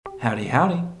Howdy,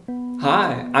 howdy.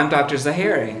 Hi, I'm Dr.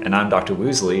 Zahari. And I'm Dr.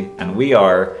 Woosley, and we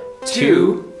are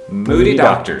Two Moody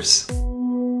Doctors.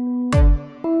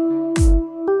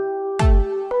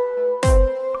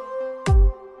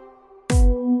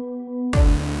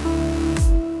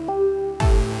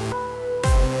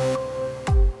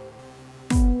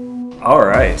 All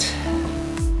right.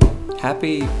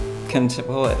 Happy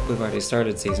well, we've already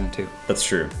started season 2. That's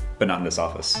true, but not in this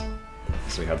office.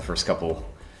 So we had the first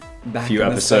Back few in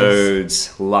the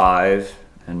episodes live,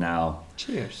 and now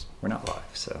Cheers. we're not live.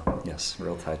 So yes,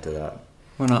 real tight to that.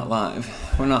 We're not live.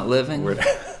 We're not living. We're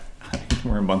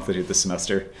a month into the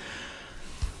semester.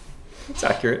 It's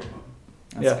accurate.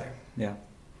 That's yeah. fair.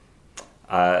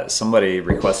 Yeah. Somebody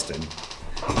requested,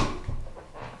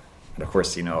 and of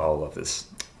course you know all of this,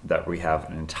 that we have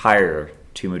an entire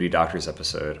Two Moody Doctors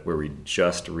episode where we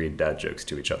just read dad jokes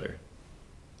to each other.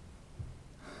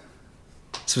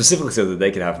 Specifically so that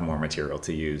they could have more material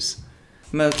to use.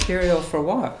 Material for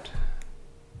what?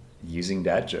 Using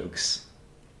dad jokes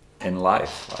in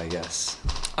life, I guess.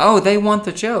 Oh, they want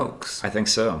the jokes. I think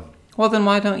so. Well, then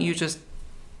why don't you just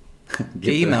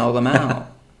email them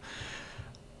out?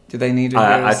 Do they need to hear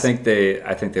I us? think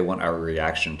they want our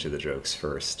reaction to the jokes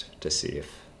first to see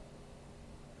if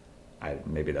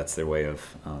maybe that's their way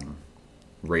of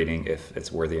rating if it's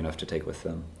worthy enough to take with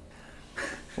them.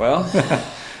 Well,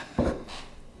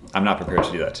 I'm not prepared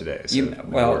to do that today. So no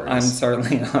worries. I'm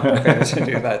certainly not prepared to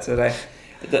do that today.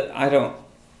 I don't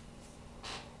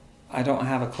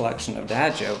have a collection of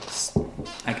dad jokes,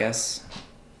 I guess.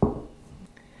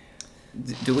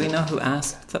 Do we know who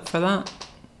asked for that?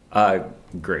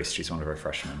 Grace, she's one of our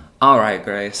freshmen. All right,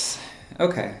 Grace.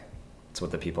 Okay. That's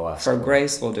what the people ask For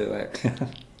Grace, we'll do it.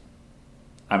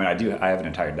 I mean, I have an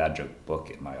entire dad joke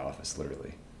book in my office,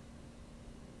 literally.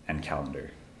 And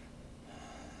calendar.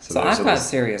 So I've got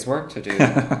serious work to do.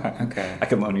 Okay. I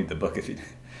can loan you the book if you...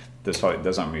 Those aren't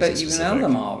music But you specific. know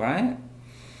them all, right?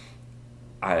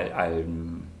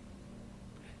 I'm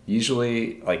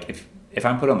usually, like, if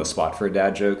I'm put on the spot for a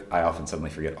dad joke, I often suddenly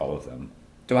forget all of them.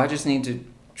 Do I just need to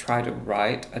try to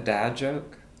write a dad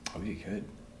joke? Oh, you could.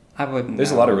 I wouldn't There's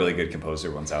know. a lot of really good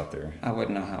composer ones out there. I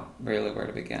wouldn't know where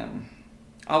to begin.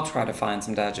 I'll try to find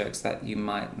some dad jokes that you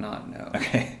might not know.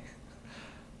 Okay.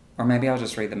 Or maybe I'll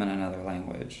just read them in another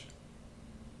language.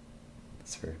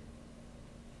 That's fair.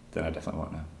 Then I definitely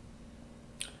won't know.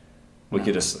 We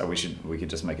could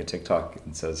just make a TikTok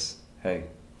and says, "Hey,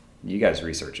 you guys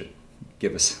research it.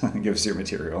 Give us your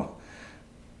material."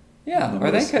 Yeah, And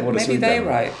or we'll maybe they them.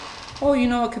 write. Oh, you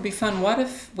know, it could be fun. What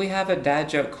if we have a dad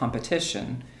joke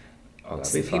competition? Oh,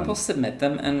 that'd be fun. People submit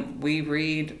them, and we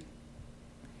read.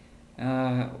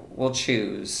 We'll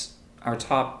choose our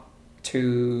top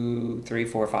 2, 3,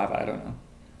 4, 5. I don't know.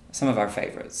 Some of our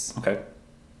favorites. Okay.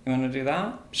 You want to do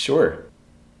that? Sure.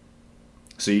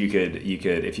 So you could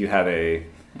if you have a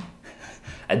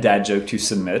dad joke to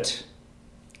submit,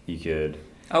 you could.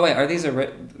 Oh wait, are these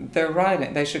they're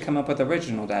writing? They should come up with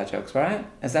original dad jokes, right?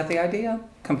 Is that the idea?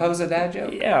 Compose a dad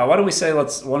joke? Yeah. Why don't we say why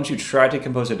don't you try to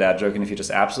compose a dad joke, and if you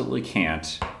just absolutely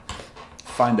can't,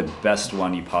 find the best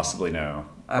one you possibly know,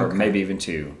 or Okay. maybe even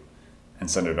 2, and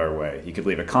send it our way. You could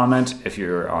leave a comment if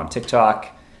you're on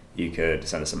TikTok. You could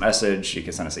send us a message. You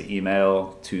could send us an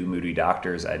email to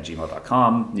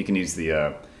moodydoctors@gmail.com. You can use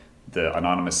the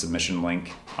anonymous submission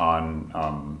link on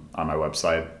my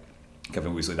website,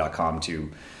 kevinwoosley.com,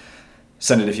 to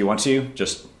send it if you want to.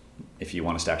 Just if you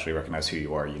want us to actually recognize who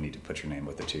you are, you need to put your name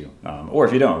with it too. Or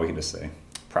if you don't, we can just say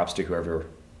props to whoever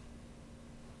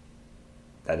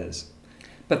that is.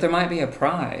 But there might be a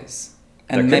prize.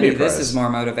 There And could be maybe a this prize. is more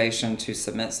motivation to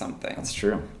submit something. That's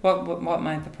true. What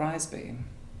might the prize be?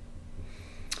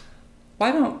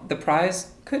 Why don't the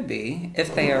prize could be,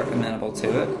 if they are amenable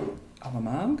to it, a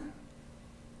mug?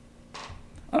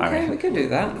 Okay, we could do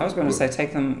that. I was going to say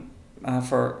take them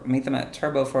meet them at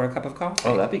Turbo for a cup of coffee.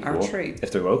 Oh, that'd be cool. Our treat.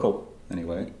 If they're local,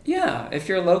 anyway. Yeah, if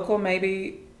you're local,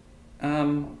 maybe.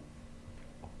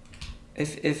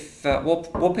 If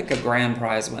we'll pick a grand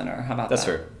prize winner. How about That's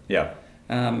that? fair. Yeah.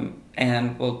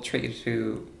 And we'll treat you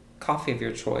to coffee of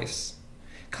your choice.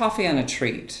 Coffee and a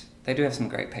treat. They do have some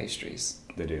great pastries.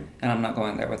 They do. And I'm not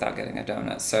going there without getting a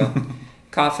donut. So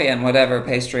coffee and whatever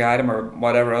pastry item or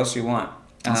whatever else you want.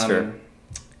 That's fair.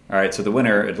 All right, so the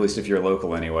winner, at least if you're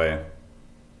local anyway,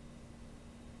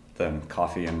 then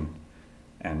coffee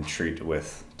and treat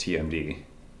with TMD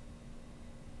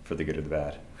for the good or the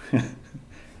bad.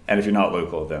 And if you're not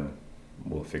local, then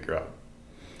we'll figure out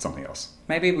something else.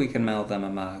 Maybe we can mail them a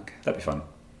mug. That'd be fun.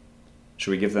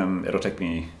 Should we give them... It'll take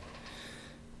me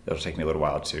a little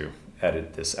while to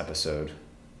edit this episode.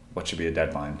 What should be a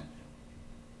deadline?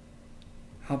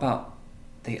 How about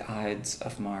The Ides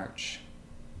of March.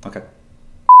 Okay.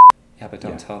 Yeah, but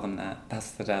don't tell them that.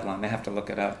 That's the deadline. They have to look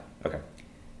it up. Okay.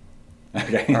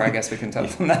 Okay. Or I guess we can tell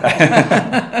them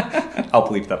that. I'll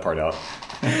bleep that part out.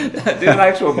 Do an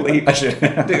actual bleep. I should.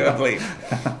 Do a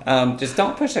bleep. Just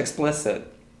don't push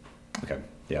explicit. Okay.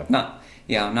 Yeah. Not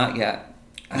yet.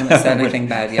 I haven't said anything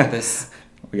bad yet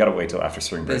We gotta wait till after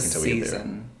spring break this until we get there.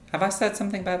 season. Have I said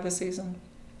something bad this season?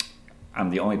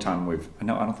 The only time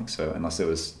no, I don't think so, unless it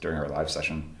was during our live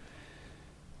session.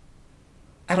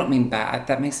 I don't mean bad.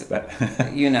 That makes it,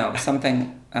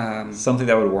 something. Something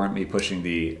that would warrant me pushing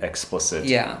the explicit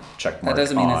check mark. That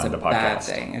doesn't mean it's a the bad podcast.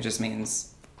 thing. It just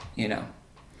means, It's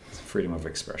freedom of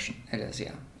expression. It is,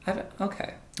 yeah.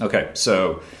 Okay. Okay,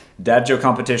 so dad joke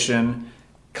competition.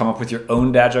 Come up with your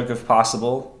own dad joke if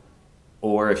possible,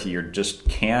 or if you just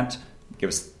can't, give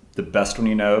us the best one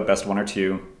you know, best one or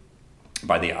two,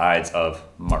 by the Ides of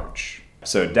March.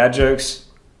 So dad jokes,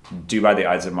 due by the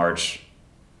Ides of March,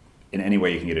 in any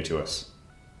way you can get it to us.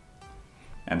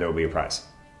 And there will be a prize.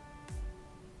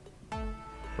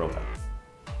 Roll that.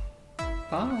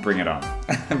 Bye. Bring it on.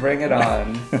 Bring it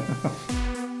on.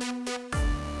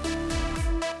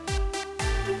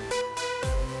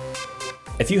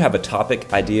 If you have a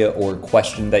topic, idea, or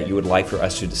question that you would like for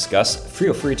us to discuss,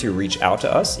 feel free to reach out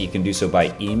to us. You can do so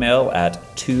by email at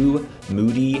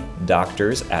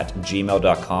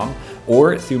 2moodydoctors@gmail.com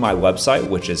or through my website,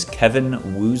 which is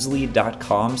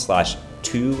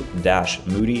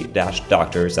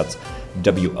kevinwoosley.com/2-moody-doctors. That's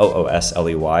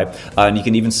WOOSLEY. And you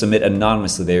can even submit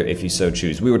anonymously there if you so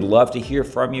choose. We would love to hear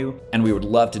from you, and we would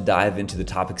love to dive into the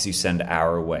topics you send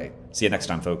our way. See you next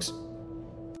time, folks.